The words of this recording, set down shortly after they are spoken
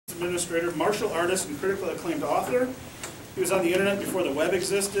administrator, martial artist, and critically acclaimed author. He was on the internet before the web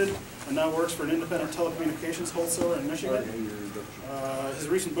existed and now works for an independent telecommunications wholesaler in Michigan. His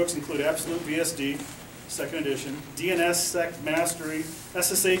recent books include Absolute BSD, 2nd edition, DNS Sec Mastery,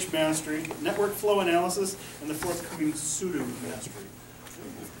 SSH Mastery, Network Flow Analysis, and the forthcoming Sudo Mastery.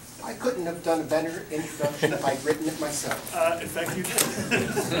 I couldn't have done a better introduction if I'd written it myself. In fact, you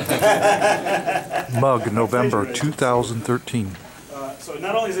did. Mug, November 2013. So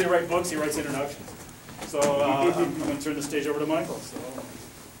not only does he write books, he writes introductions. So I'm going to turn the stage over to Michael. So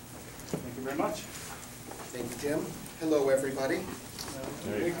thank you very much. Thank you, Jim. Hello, everybody.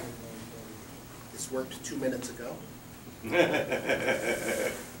 This worked 2 minutes ago. You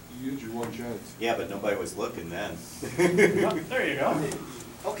used your one chance. Yeah, but nobody was looking then. Oh, there you go.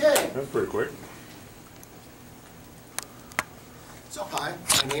 Okay. That's pretty quick. So, hi.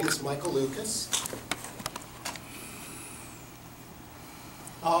 My name is Michael Lucas.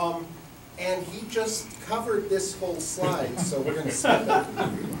 And he just covered this whole slide, so we're going to skip it.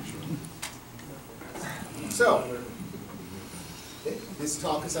 So, this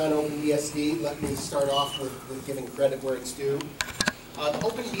talk is on Open BSD. Let me start off with giving credit where it's due. The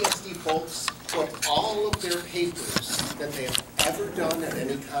Open BSD folks put all of their papers that they have ever done at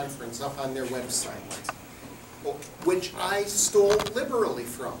any conference up on their website, which I stole liberally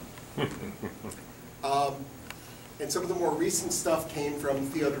from. And some of the more recent stuff came from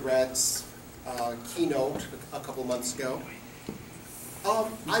Theodor Rad's keynote a couple months ago.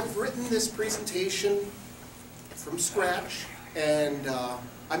 I've written this presentation from scratch, and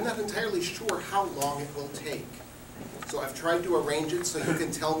I'm not entirely sure how long it will take. So I've tried to arrange it so you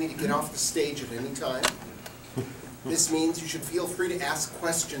can tell me to get off the stage at any time. This means you should feel free to ask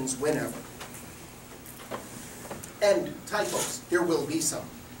questions whenever. And typos, there will be some.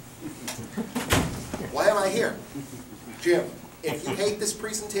 Why am I here? Jim, if you hate this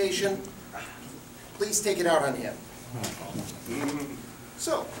presentation, please take it out on him.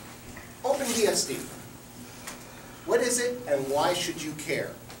 So, OpenBSD. What is it and why should you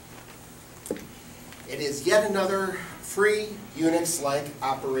care? It is yet another free Unix-like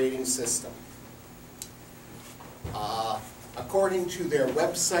operating system. According to their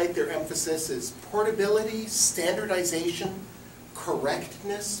website, their emphasis is portability, standardization,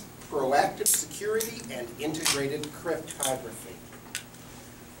 correctness, proactive security, and integrated cryptography.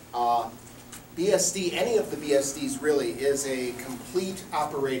 BSD, any of the BSDs really, is a complete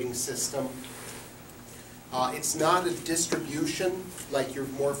operating system. It's not a distribution like you're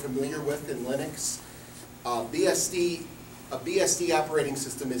more familiar with in Linux. A BSD operating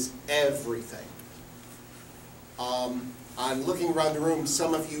system is everything. I'm looking around the room,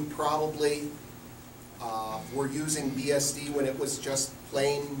 some of you probably were using BSD when it was just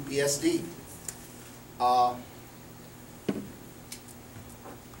plain BSD.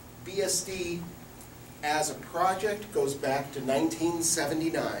 BSD as a project goes back to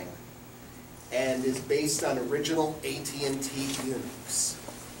 1979 and is based on original AT&T Unix.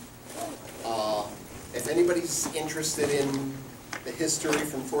 If anybody's interested in the history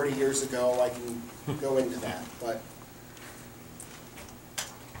from 40 years ago, I can go into that. But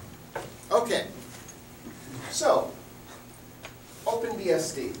okay, so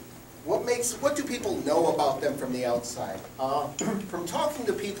OpenBSD. What do people know about them from the outside? From talking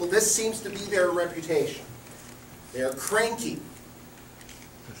to people, this seems to be their reputation. They're cranky.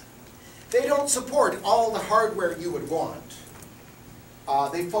 They don't support all the hardware you would want.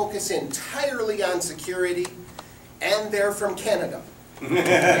 They focus entirely on security, and they're from Canada.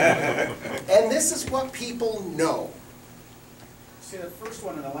 And this is what people know. See, the first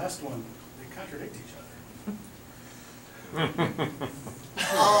one and the last one, they contradict each other.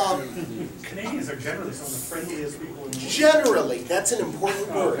 Canadians are generally some of the friendliest people in the world. Generally, that's an important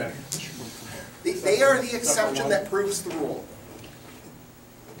word. Okay. They are the exception that proves the rule.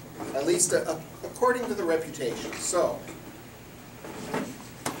 At least according to the reputation. So,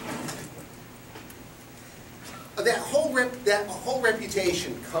 that whole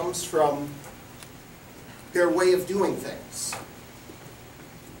reputation comes from their way of doing things.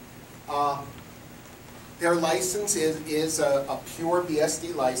 Their license is a pure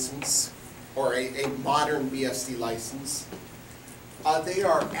BSD license, or a modern BSD license. They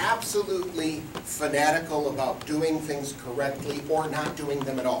are absolutely fanatical about doing things correctly or not doing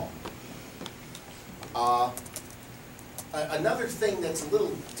them at all. Another thing that's a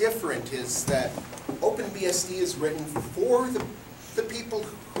little different is that OpenBSD is written for the people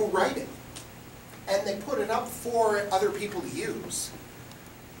who write it, and they put it up for other people to use.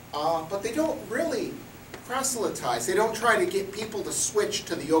 But they don't really proselytize. They don't try to get people to switch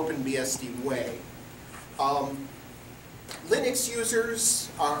to the OpenBSD way. Linux users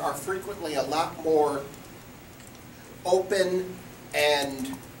are frequently a lot more open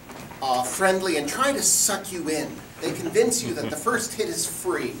and friendly and try to suck you in. They convince you that the first hit is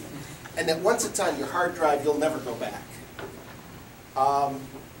free and that once it's on your hard drive, you'll never go back. And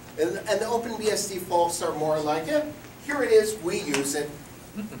the Open BSD folks are more like, here it is, we use it,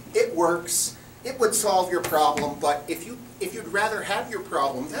 it works, it would solve your problem, but if you'd rather have your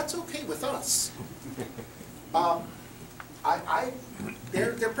problem, that's okay with us.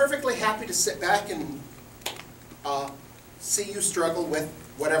 They're perfectly happy to sit back and see you struggle with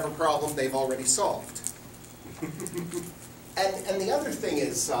whatever problem they've already solved. And the other thing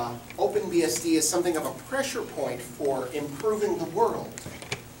is, Open BSD is something of a pressure point for improving the world.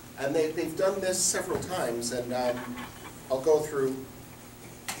 And they've done this several times, and I'll go through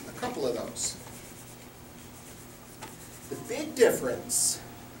a couple of those. The big difference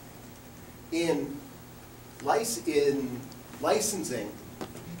in licensing,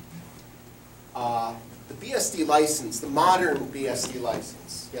 the BSD license, the modern BSD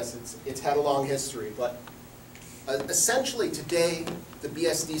license, yes, it's had a long history, but essentially today, the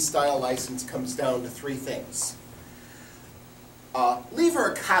BSD style license comes down to three things. Leave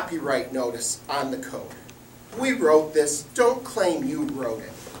a copyright notice on the code. We wrote this, don't claim you wrote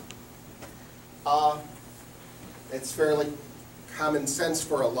it. It's fairly common sense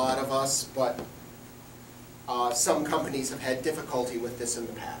for a lot of us, but some companies have had difficulty with this in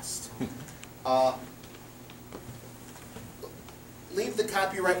the past. Leave the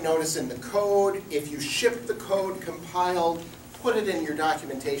copyright notice in the code. If you ship the code compiled, put it in your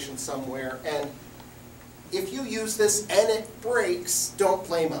documentation somewhere. And if you use this and it breaks, don't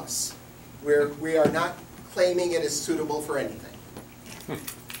blame us. We are not claiming it is suitable for anything.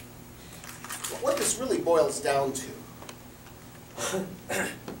 What this really boils down to,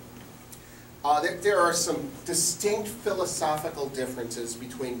 there are some distinct philosophical differences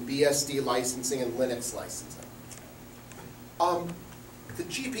between BSD licensing and Linux licensing. The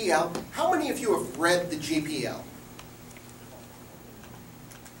GPL, how many of you have read the GPL?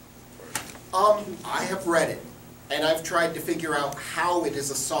 I have read it, and I've tried to figure out how it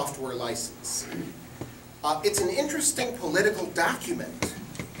is a software license. It's an interesting political document,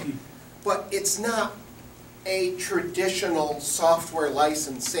 but it's not a traditional software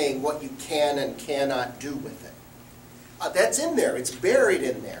license saying what you can and cannot do with it. That's in there, it's buried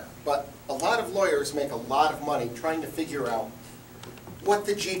in there, but a lot of lawyers make a lot of money trying to figure out what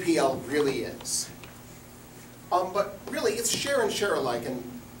the GPL really is. But really, it's share and share alike, and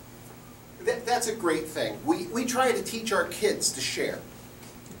that's a great thing. We try to teach our kids to share.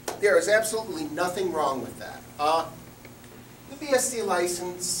 There is absolutely nothing wrong with that. The BSD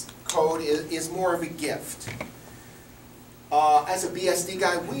license code is more of a gift. As a BSD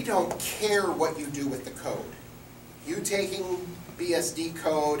guy, we don't care what you do with the code. You taking BSD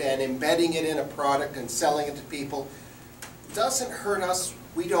code and embedding it in a product and selling it to people doesn't hurt us,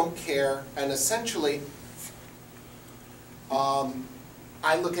 we don't care, and essentially,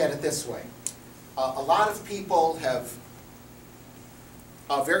 I look at it this way. A lot of people have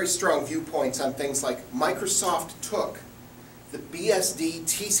very strong viewpoints on things like Microsoft took the BSD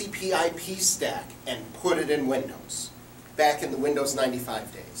TCP/IP stack and put it in Windows, back in the Windows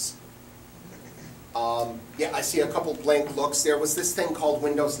 95 days. Yeah, I see a couple blank looks. There was this thing called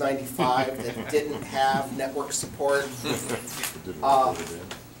Windows 95 that didn't have network support.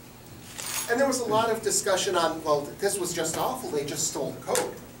 And there was a lot of discussion on, well, this was just awful, they just stole the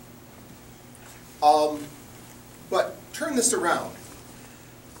code. But turn this around.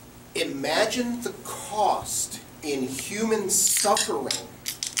 Imagine the cost in human suffering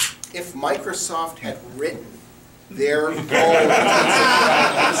if Microsoft had written their own.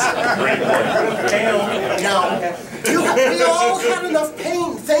 Now, we all had enough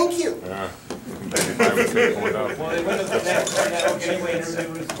pain, thank you. Well, they wouldn't have done that anyway, and everybody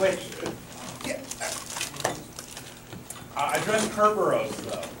would have switched. Address Kerberos,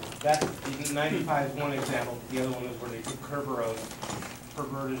 though. That 95 is one example. The other one is where they took Kerberos,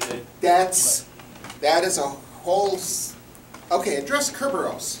 perverted it. That is a whole. Okay, address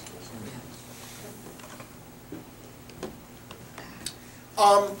Kerberos.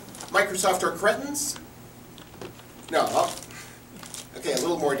 Microsoft are cretins? No. Okay, a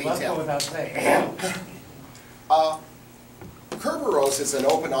little more detail. Let's go without saying. Kerberos is an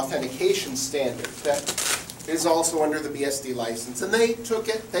open authentication standard that is also under the BSD license, and they took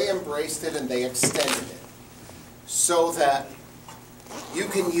it, they embraced it, and they extended it so that you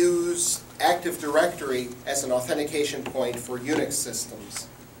can use Active Directory as an authentication point for Unix systems.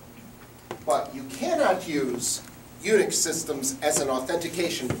 But you cannot use Unix systems as an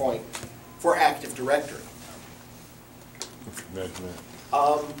authentication point for Active Directory. Imagine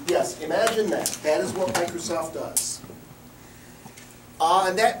that. Yes, imagine that. That is what Microsoft does.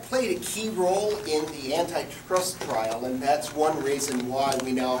 And that played a key role in the antitrust trial, and that's one reason why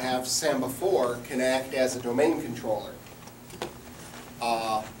we now have Samba 4 can act as a domain controller.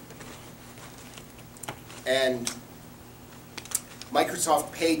 And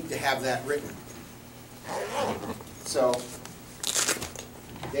Microsoft paid to have that written. So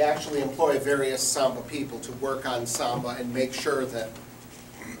they actually employ various Samba people to work on Samba and make sure that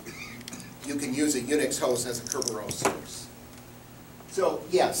you can use a Unix host as a Kerberos source. So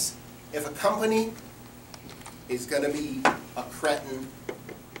yes, if a company is going to be a cretin,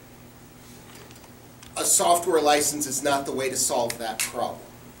 a software license is not the way to solve that problem.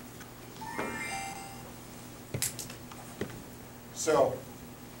 So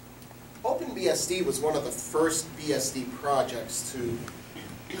Open BSD was one of the first BSD projects to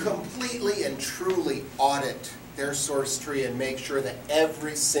completely and truly audit their source tree and make sure that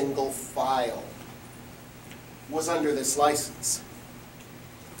every single file was under this license.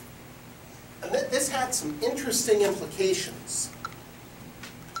 And this had some interesting implications.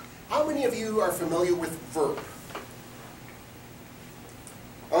 How many of you are familiar with VRP?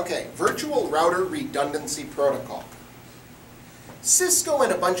 Okay, Virtual Router Redundancy Protocol. Cisco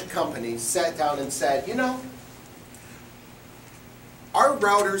and a bunch of companies sat down and said, you know, our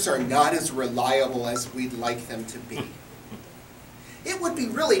routers are not as reliable as we'd like them to be. It would be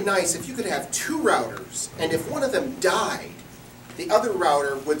really nice if you could have two routers, and if one of them died, the other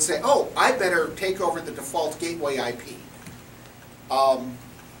router would say, oh, I better take over the default gateway IP.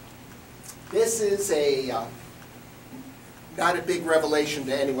 This is not a big revelation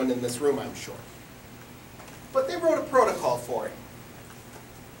to anyone in this room, I'm sure. But they wrote a protocol for it.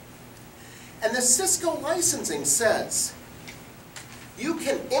 And the Cisco licensing says, you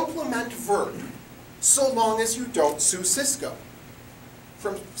can implement VRP so long as you don't sue Cisco.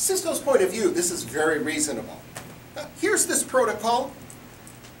 From Cisco's point of view, this is very reasonable. Now, here's this protocol.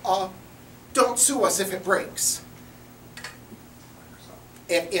 Don't sue us if it breaks.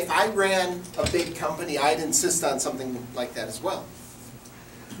 If I ran a big company, I'd insist on something like that as well.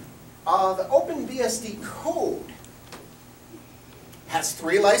 The Open BSD code has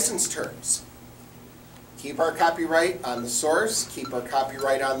 3 license terms. Keep our copyright on the source, keep our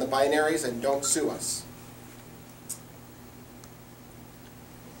copyright on the binaries, and don't sue us.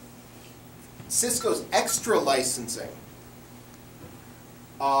 Cisco's extra licensing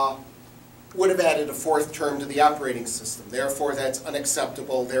would have added a 4th term to the operating system. Therefore, that's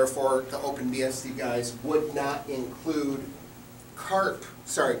unacceptable. Therefore, the OpenBSD guys would not include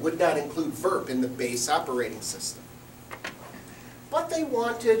would not include VRP in the base operating system. But they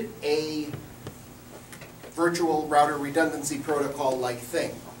wanted a virtual router redundancy protocol-like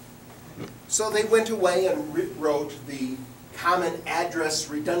thing. So they went away and wrote the Common Address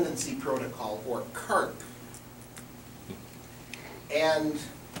Redundancy Protocol, or CARP, and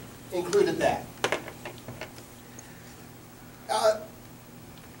included that.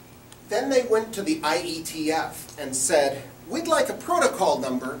 Then they went to the IETF and said, we'd like a protocol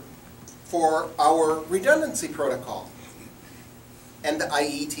number for our redundancy protocol. And the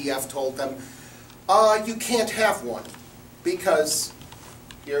IETF told them, you can't have one because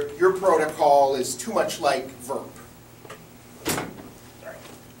your protocol is too much like VRP.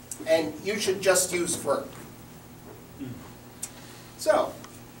 And you should just use VRP. So,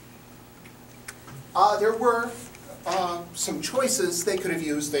 there were some choices. They could have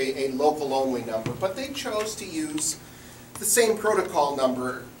used a local-only number, but they chose to use the same protocol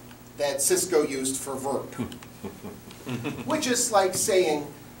number that Cisco used for VRP, which is like saying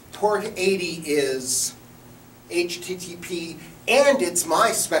port 80 is HTTP and it's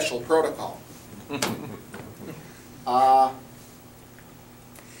my special protocol.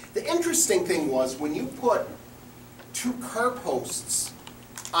 The interesting thing was when you put 2 CARP hosts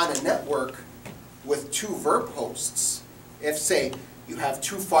on a network with 2 VRP hosts, if, say, you have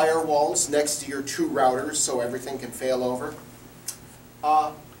 2 firewalls next to your 2 routers so everything can fail over,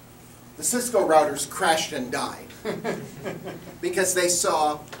 the Cisco routers crashed and died because they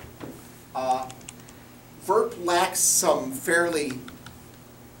saw VRP lacks some fairly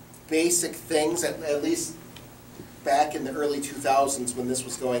basic things, at least back in the early 2000s when this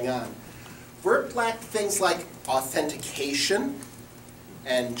was going on. VRP lacked things like authentication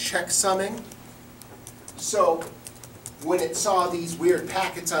and checksumming. So when it saw these weird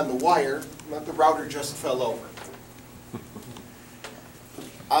packets on the wire, the router just fell over.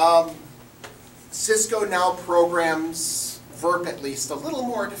 Cisco now programs VRP at least a little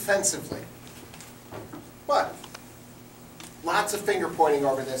more defensively. But lots of finger pointing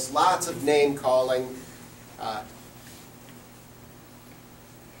over this, lots of name calling.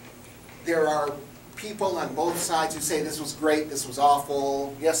 there are people on both sides who say this was great, this was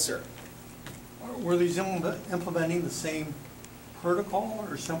awful. Yes, sir. Were these implementing the same protocol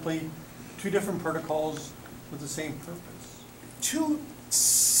or simply two different protocols with the same purpose? Two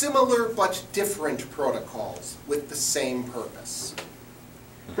similar but different protocols with the same purpose.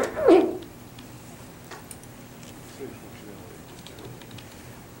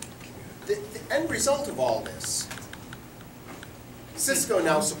 The end result of all this, Cisco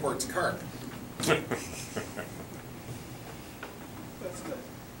now supports CARP.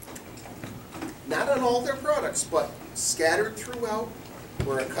 Not on all their products, but scattered throughout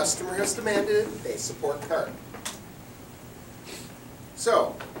where a customer has demanded it, they support CARP.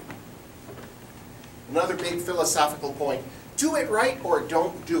 So, another big philosophical point, do it right or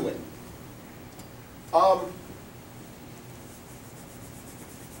don't do it.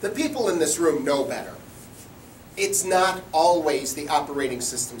 The people in this room know better. It's not always the operating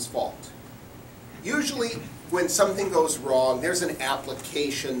system's fault. Usually, when something goes wrong, there's an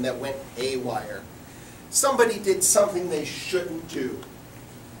application that went haywire. Somebody did something they shouldn't do.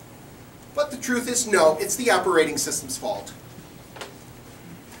 But the truth is, no, it's the operating system's fault.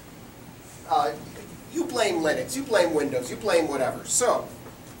 You blame Linux, you blame Windows, you blame whatever. So,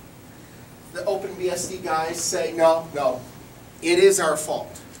 the Open BSD guys say, no, it is our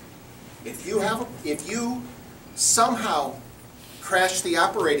fault. If you somehow crash the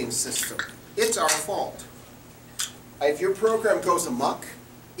operating system, it's our fault. If your program goes amok,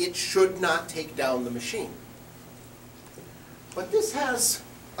 it should not take down the machine. But this has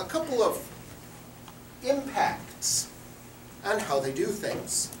a couple of impacts on how they do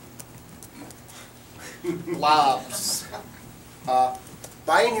things. Blobs,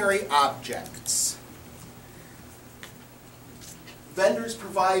 binary objects. Vendors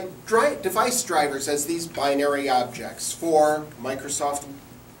provide device drivers as these binary objects for Microsoft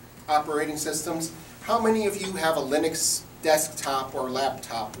operating systems. How many of you have a Linux desktop or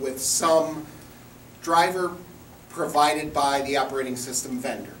laptop with some driver provided by the operating system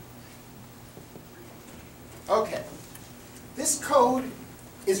vendor? Okay. This code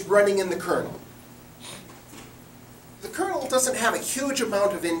is running in the kernel. The kernel doesn't have a huge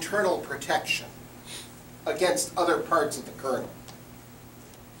amount of internal protection against other parts of the kernel.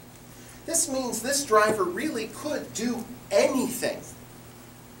 This means this driver really could do anything.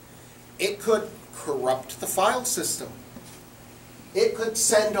 It could corrupt the file system. It could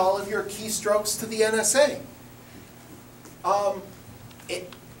send all of your keystrokes to the NSA.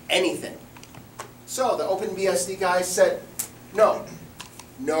 Anything. So the OpenBSD guys said,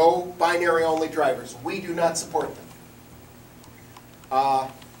 no binary-only drivers. We do not support them.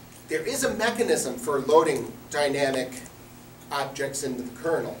 There is a mechanism for loading dynamic objects into the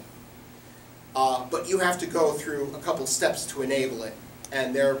kernel, but you have to go through a couple steps to enable it,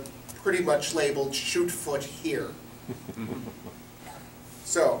 and they're pretty much labeled shoot foot here.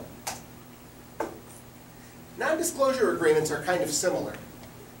 So, non-disclosure agreements are kind of similar.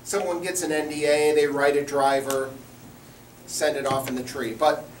 Someone gets an NDA, they write a driver, send it off in the tree.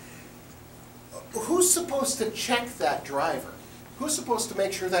 But who's supposed to check that driver? Who's supposed to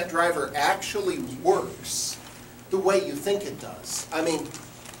make sure that driver actually works the way you think it does? I mean,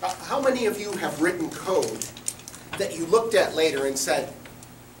 how many of you have written code that you looked at later and said,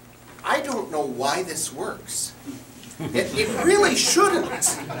 I don't know why this works. It really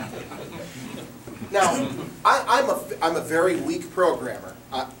shouldn't. Now, I'm a very weak programmer.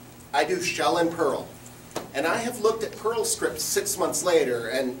 I do shell and Perl. And I have looked at Perl scripts 6 months later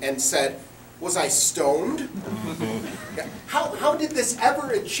and said, was I stoned? How did this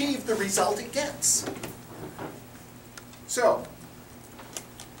ever achieve the result it gets? So,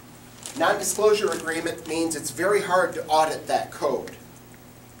 non-disclosure agreement means it's very hard to audit that code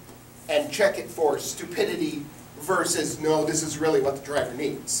and check it for stupidity versus, no, this is really what the driver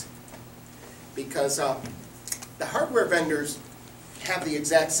needs. Because the hardware vendors have the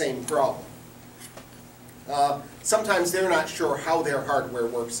exact same problem. Sometimes they're not sure how their hardware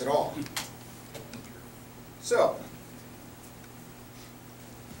works at all. So,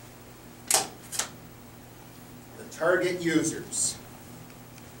 the target users.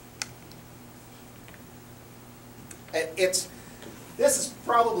 This is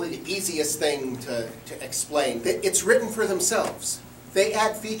probably the easiest thing to explain. It's written for themselves. They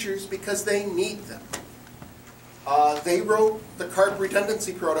add features because they need them. They wrote the CARP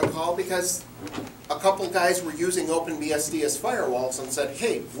redundancy protocol because a couple guys were using OpenBSD as firewalls and said,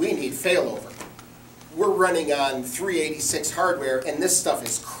 hey, we need failover. We're running on 386 hardware and this stuff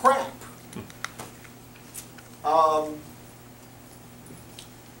is crap.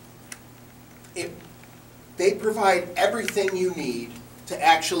 They provide everything you need to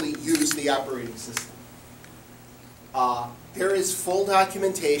actually use the operating system. There is full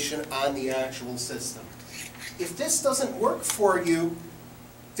documentation on the actual system. If this doesn't work for you,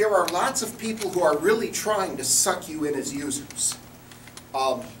 there are lots of people who are really trying to suck you in as users.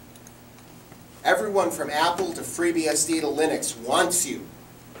 Everyone from Apple to FreeBSD to Linux wants you.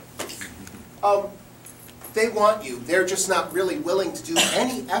 They want you. They're just not really willing to do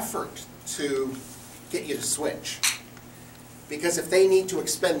any effort to get you to switch. Because if they need to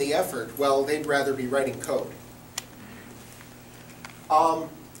expend the effort, well, they'd rather be writing code. And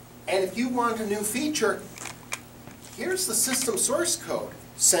if you want a new feature, here's the system source code.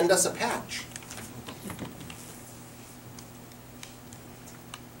 Send us a patch.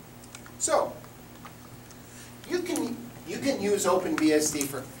 So, you can use Open BSD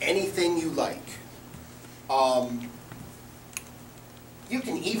for anything you like. You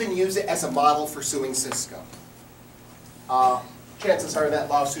can even use it as a model for suing Cisco. Chances are that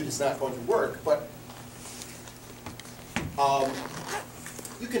lawsuit is not going to work, but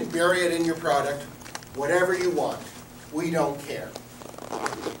you can bury it in your product, whatever you want. We don't care.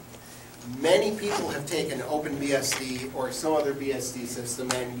 Many people have taken Open BSD or some other BSD system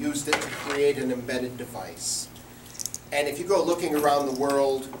and used it to create an embedded device. And if you go looking around the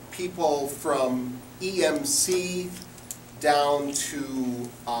world, people from EMC down to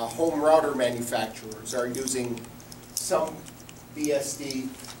home router manufacturers are using some BSD,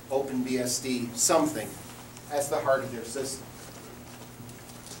 Open BSD, something as the heart of their system.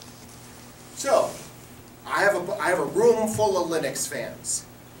 So, I have a room full of Linux fans.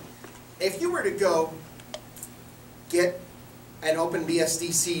 If you were to go get an Open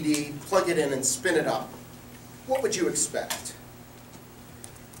BSD CD, plug it in and spin it up, what would you expect?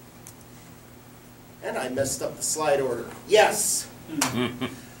 And I messed up the slide order. Yes.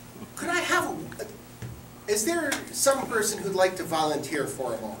 Could I have is there some person who'd like to volunteer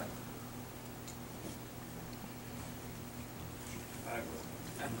for a moment?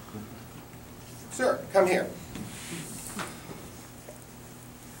 Sir, come here.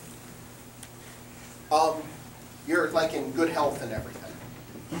 You're like in good health and everything.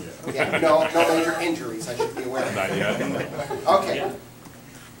 Yeah, no major injuries I should be aware of. Not yet. Okay.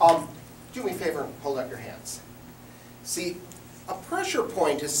 Do me a favor and hold up your hands. See, a pressure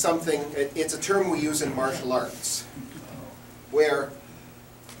point is something, it's a term we use in martial arts, where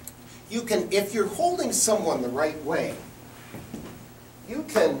you can, if you're holding someone the right way, you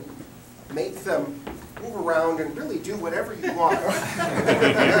can make them move around and really do whatever you want.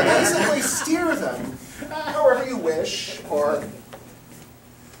 Basically steer them however you wish, or,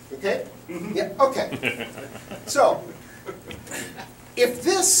 okay? Yeah, okay. So, if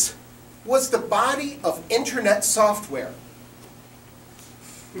this was the body of internet software,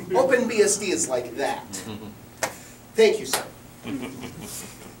 Open BSD is like that. Thank you, sir.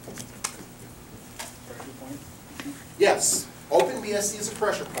 Yes, Open BSD is a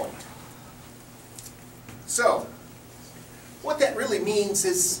pressure point. So, what that really means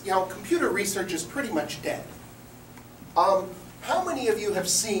is, you know, computer research is pretty much dead. How many of you have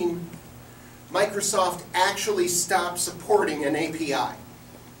seen Microsoft actually stop supporting an API?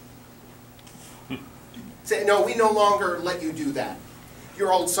 Say, no, we no longer let you do that.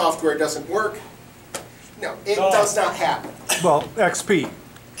 Your old software doesn't work. No, it does not happen. Well, XP.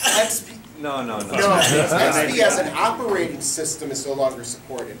 XP, No. no, XP as an operating system is no longer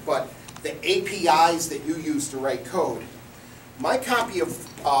supported, but the APIs that you use to write code. My copy of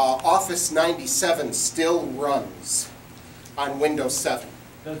Office 97 still runs on Windows 7.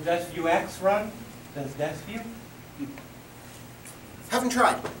 Does DeskView run? Does DeskView? Haven't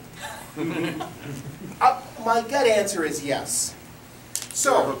tried. My gut answer is yes.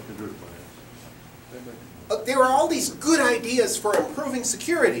 So, there are all these good ideas for improving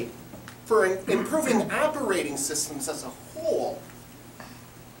security, for improving operating systems as a whole.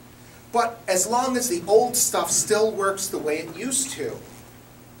 But as long as the old stuff still works the way it used to,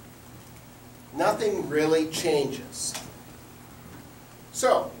 nothing really changes.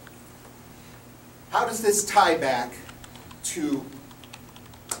 So, how does this tie back to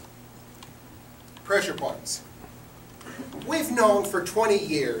pressure points? We've known for 20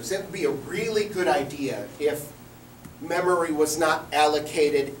 years it would be a really good idea if memory was not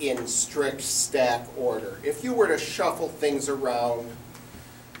allocated in strict stack order. If you were to shuffle things around,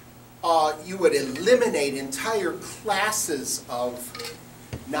 you would eliminate entire classes of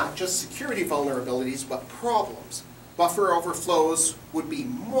not just security vulnerabilities, but problems. Buffer overflows would be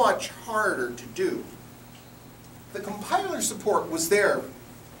much harder to do. The compiler support was there,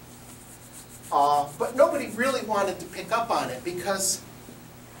 but nobody really wanted to pick up on it because,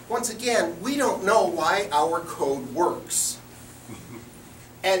 once again, we don't know why our code works.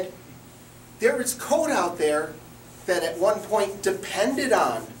 And there is code out there that at one point depended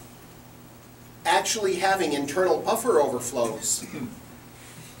on actually having internal buffer overflows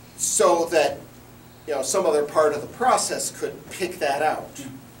so that, you know, some other part of the process could pick that out.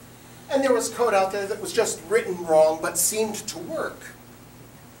 And there was code out there that was just written wrong but seemed to work.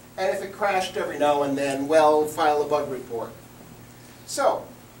 And if it crashed every now and then, well, file a bug report. So,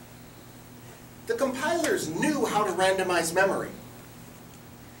 the compilers knew how to randomize memory.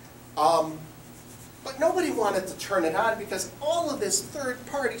 But nobody wanted to turn it on because all of this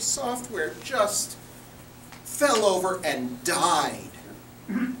third-party software just fell over and died.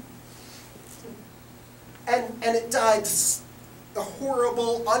 And it died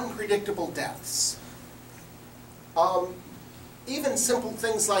horrible, unpredictable deaths. Even simple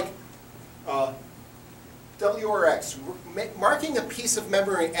things like WRX, marking a piece of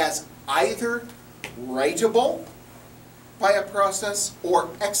memory as either writable by a process or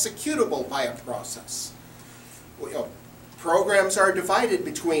executable by a process. You know, programs are divided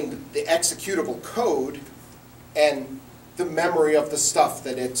between the executable code and the memory of the stuff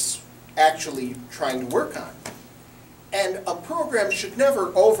that it's actually trying to work on. And a program should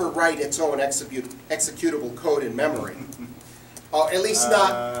never overwrite its own executable code in memory. At least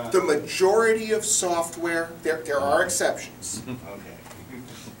not the majority of software. There are exceptions. Okay.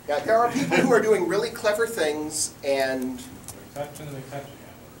 Yeah, there are people who are doing really clever things, and Exception.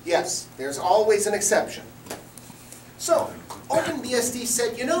 yes, there's always an exception. So, Open BSD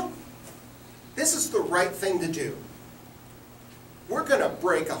said, you know, this is the right thing to do. We're going to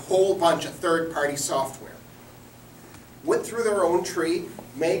break a whole bunch of third-party software. Went through their own tree,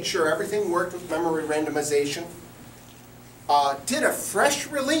 made sure everything worked with memory randomization, did a fresh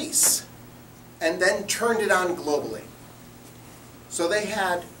release, and then turned it on globally. So they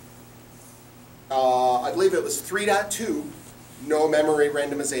had, I believe it was 3.2, no memory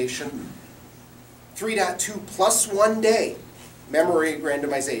randomization, 3.2 plus 1 day memory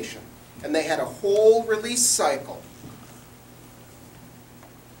randomization. And they had a whole release cycle.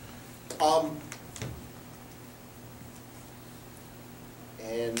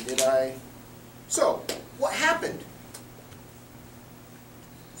 So, what happened?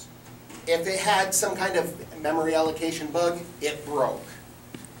 If it had some kind of memory allocation bug, it broke.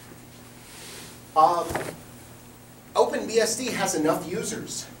 Open BSD has enough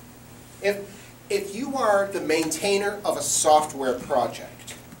users. If you are the maintainer of a software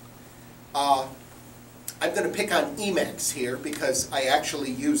project, I'm going to pick on Emacs here because I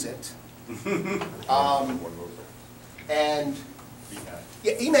actually use it. And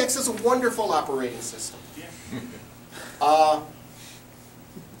yeah, Emacs is a wonderful operating system.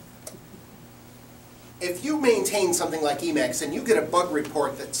 If you maintain something like Emacs and you get a bug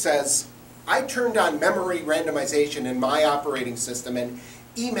report that says, I turned on memory randomization in my operating system and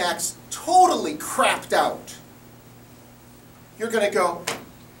Emacs totally crapped out, you're going to go,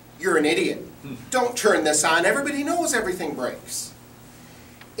 you're an idiot. Don't turn this on. Everybody knows everything breaks.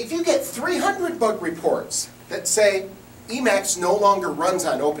 If you get 300 bug reports that say, Emacs no longer runs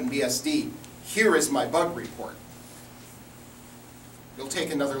on Open BSD, here is my bug report, you'll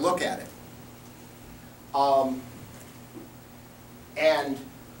take another look at it. And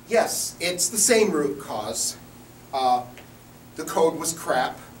yes, it's the same root cause. The code was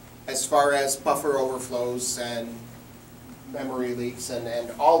crap as far as buffer overflows and memory leaks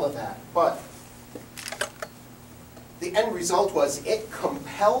and all of that. But the end result was it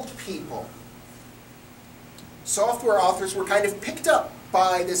compelled people. Software authors were kind of picked up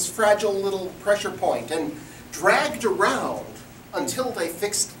by this fragile little pressure point and dragged around until they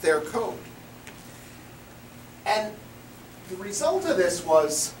fixed their code. And the result of this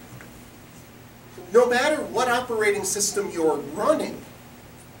was, no matter what operating system you're running,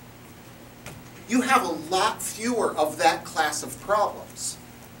 you have a lot fewer of that class of problems.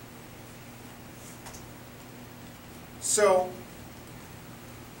 So,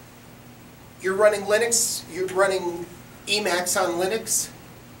 you're running Linux, you're running Emacs on Linux,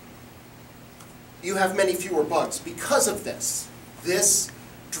 you have many fewer bugs because of this. This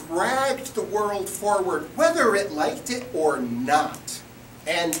dragged the world forward, whether it liked it or not.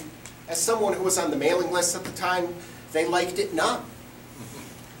 And as someone who was on the mailing list at the time, they liked it not.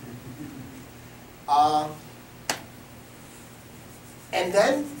 And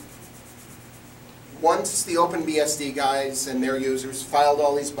then, once the Open BSD guys and their users filed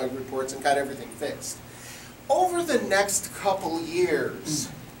all these bug reports and got everything fixed, over the next couple years,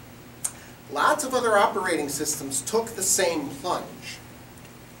 lots of other operating systems took the same plunge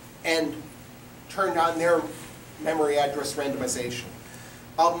and turned on their memory address randomization.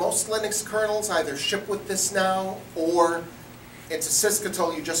 Most Linux kernels either ship with this now, or It's a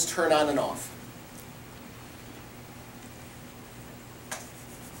sysctl you just turn on and off.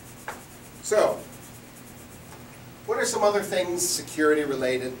 So, what are some other things security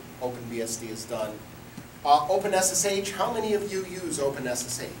related OpenBSD has done? OpenSSH, how many of you use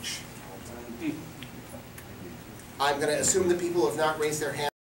OpenSSH? I'm going to assume that people have not raised their hand.